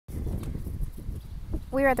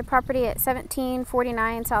We are at the property at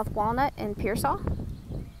 1749 South Walnut in Pearsall.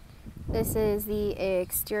 This is the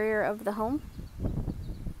exterior of the home.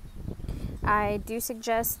 I do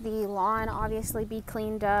suggest the lawn obviously be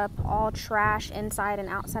cleaned up, all trash inside and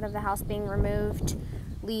outside of the house being removed,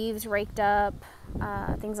 leaves raked up,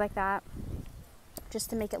 things like that, just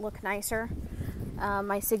to make it look nicer.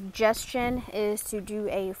 My suggestion is to do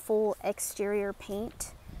a full exterior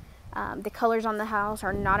paint. The colors on the house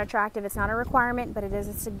are not attractive. It's not a requirement, but it is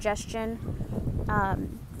a suggestion.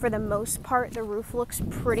 For the most part, the roof looks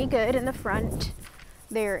pretty good in the front.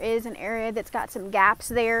 There is an area that's got some gaps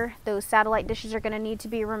there. Those satellite dishes are going to need to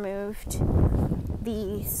be removed.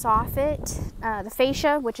 The soffit, the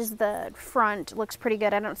fascia, which is the front, looks pretty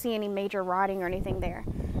good. I don't see any major rotting or anything there.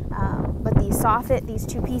 But the soffit, these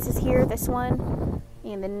two pieces here, this one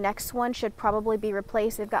and the next one, should probably be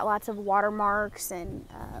replaced. They've got lots of watermarks and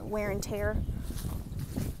wear and tear.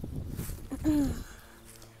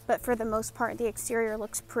 But for the most part, the exterior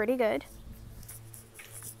looks pretty good.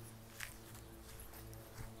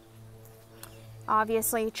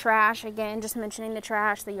 Obviously, trash, again, just mentioning the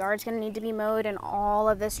trash, the yard's going to need to be mowed, and all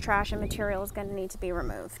of this trash and material is going to need to be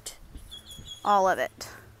removed. All of it.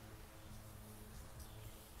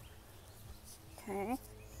 Okay.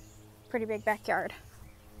 Pretty big backyard.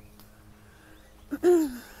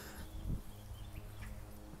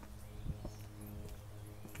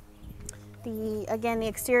 Again, the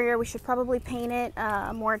exterior, we should probably paint it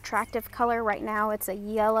a more attractive color. Right now it's a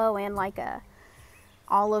yellow and like a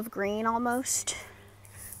olive green almost.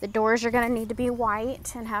 The doors are going to need to be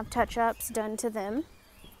white and have touch-ups done to them.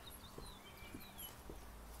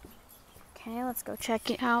 Okay, let's go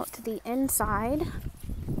check out the inside.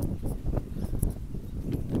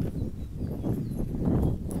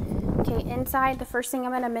 Okay, inside, the first thing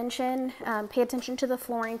I'm going to mention, pay attention to the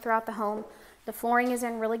flooring throughout the home. The flooring is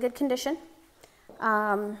in really good condition.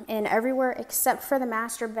 And everywhere except for the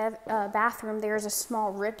master bathroom, there's a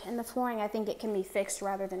small rip in the flooring. I think it can be fixed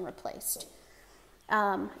rather than replaced.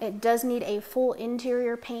 It does need a full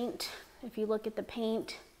interior paint. If you look at the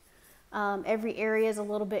paint, every area is a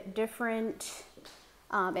little bit different.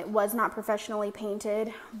 It was not professionally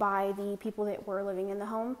painted by the people that were living in the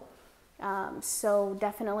home. So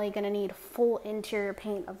definitely going to need full interior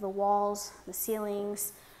paint of the walls, the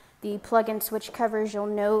ceilings, the plug and switch covers. You'll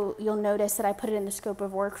notice that I put it in the scope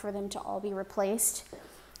of work for them to all be replaced.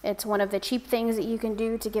 It's one of the cheap things that you can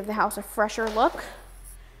do to give the house a fresher look.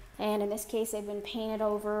 And in this case, they've been painted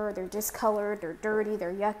over, they're discolored, they're dirty,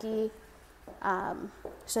 they're yucky.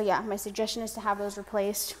 So yeah, my suggestion is to have those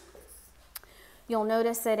replaced. You'll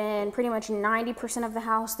notice that in pretty much 90% of the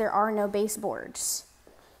house, there are no baseboards.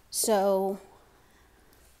 So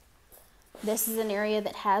this is an area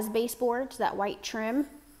that has baseboards, that white trim.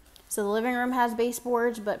 So the living room has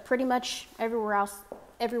baseboards, but pretty much everywhere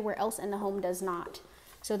else in the home does not.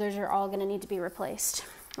 So those are all going to need to be replaced.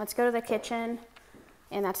 Let's go to the kitchen,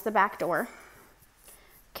 and that's the back door.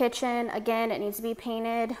 Kitchen, again, it needs to be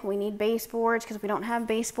painted. We need baseboards because we don't have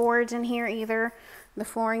baseboards in here either. The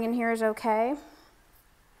flooring in here is okay.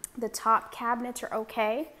 The top cabinets are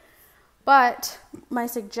okay. But my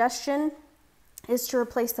suggestion is to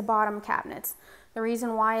replace the bottom cabinets. The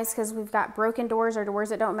reason why is because we've got broken doors or doors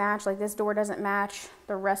that don't match. Like this door doesn't match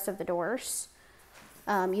the rest of the doors.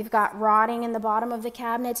 You've got rotting in the bottom of the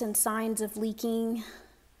cabinets and signs of leaking.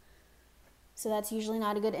 So that's usually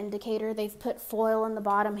not a good indicator. They've put foil in the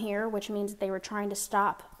bottom here, which means that they were trying to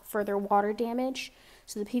stop further water damage.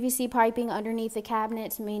 So the PVC piping underneath the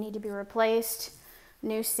cabinets may need to be replaced.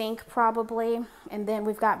 New sink probably. And then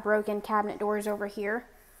we've got broken cabinet doors over here.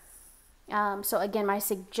 So again, my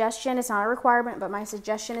suggestion, it's not a requirement, but my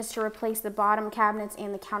suggestion is to replace the bottom cabinets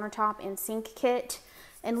and the countertop and sink kit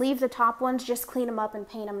and leave the top ones, just clean them up and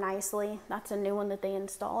paint them nicely. That's a new one that they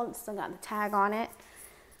installed. It's still got the tag on it.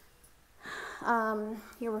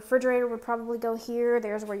 Your refrigerator would probably go here.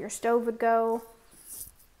 There's where your stove would go.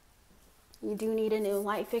 You do need a new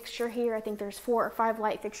light fixture here. I think there's 4 or 5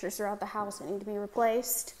 light fixtures throughout the house that need to be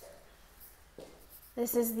replaced.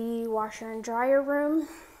 This is the washer and dryer room.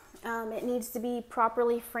 It needs to be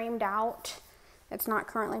properly framed out. It's not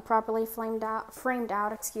currently properly framed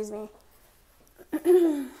out, excuse me.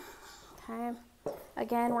 Okay.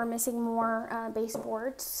 Again, we're missing more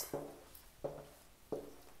baseboards.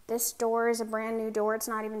 This door is a brand new door. It's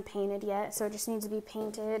not even painted yet, so it just needs to be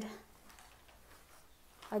painted.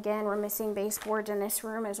 Again, we're missing baseboards in this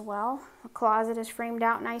room as well. The closet is framed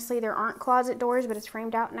out nicely. There aren't closet doors, but it's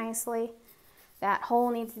framed out nicely. That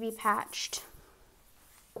hole needs to be patched.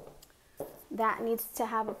 That needs to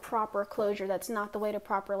have a proper closure. That's not the way to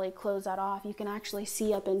properly close that off. You can actually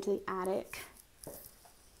see up into the attic.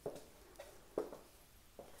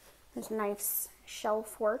 There's nice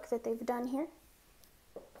shelf work that they've done here.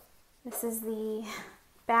 This is the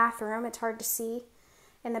bathroom. It's hard to see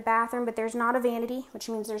in the bathroom, but there's not a vanity, which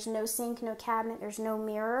means there's no sink, no cabinet, there's no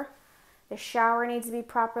mirror. The shower needs to be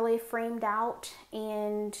properly framed out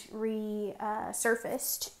and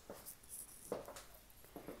resurfaced.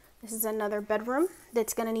 This is another bedroom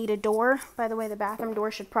that's going to need a door. By the way, the bathroom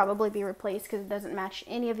door should probably be replaced because it doesn't match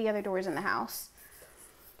any of the other doors in the house.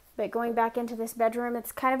 But going back into this bedroom,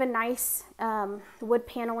 it's kind of a nice wood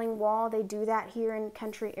paneling wall. They do that here in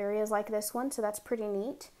country areas like this one, so that's pretty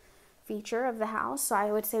neat feature of the house. So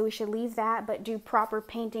I would say we should leave that, but do proper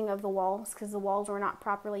painting of the walls because the walls were not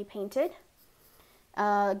properly painted.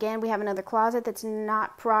 Again, we have another closet that's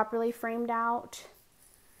not properly framed out.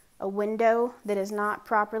 A window that is not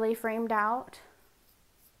properly framed out.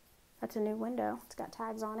 That's a new window. It's got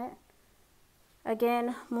tags on it.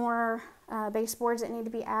 Again, more baseboards that need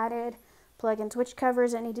to be added. Plug and switch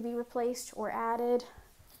covers that need to be replaced or added.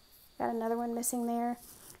 Got another one missing there.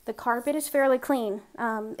 The carpet is fairly clean.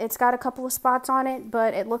 It's got a couple of spots on it,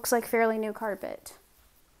 but it looks like fairly new carpet.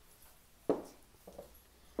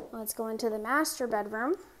 Let's go into the master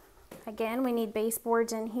bedroom. Again, we need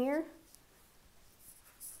baseboards in here.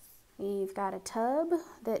 We've got a tub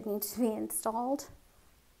that needs to be installed.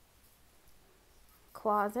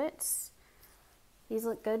 Closets. These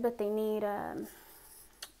look good, but they need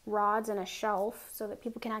rods and a shelf so that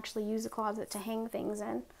people can actually use the closet to hang things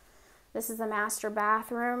in. This is the master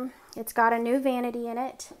bathroom. It's got a new vanity in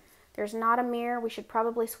it. There's not a mirror. We should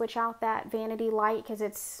probably switch out that vanity light because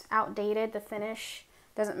it's outdated. The finish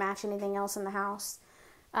doesn't match anything else in the house.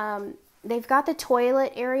 They've got the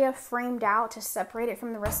toilet area framed out to separate it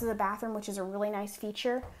from the rest of the bathroom, which is a really nice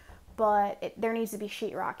feature, but there needs to be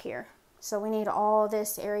sheetrock here. So we need all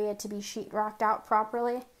this area to be sheetrocked out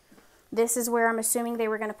properly. This is where I'm assuming they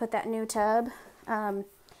were going to put that new tub.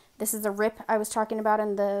 This is the rip I was talking about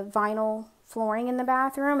in the vinyl flooring in the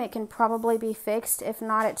bathroom. It can probably be fixed. If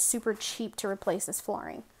not, it's super cheap to replace this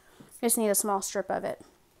flooring. Just need a small strip of it.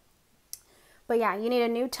 But yeah, you need a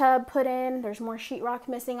new tub put in. There's more sheetrock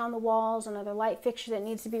missing on the walls. Another light fixture that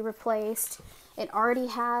needs to be replaced. It already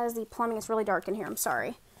has the plumbing. It's really dark in here. I'm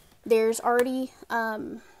sorry. There's already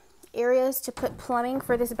areas to put plumbing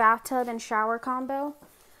for this bathtub and shower combo,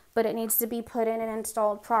 but it needs to be put in and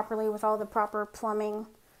installed properly with all the proper plumbing.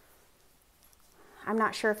 I'm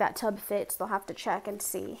not sure if that tub fits. They'll have to check and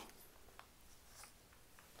see.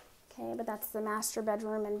 Okay, but that's the master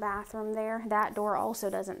bedroom and bathroom there. That door also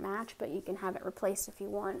doesn't match, but you can have it replaced if you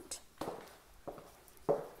want.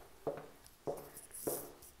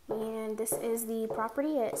 And this is the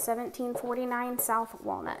property at 1749 South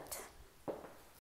Walnut.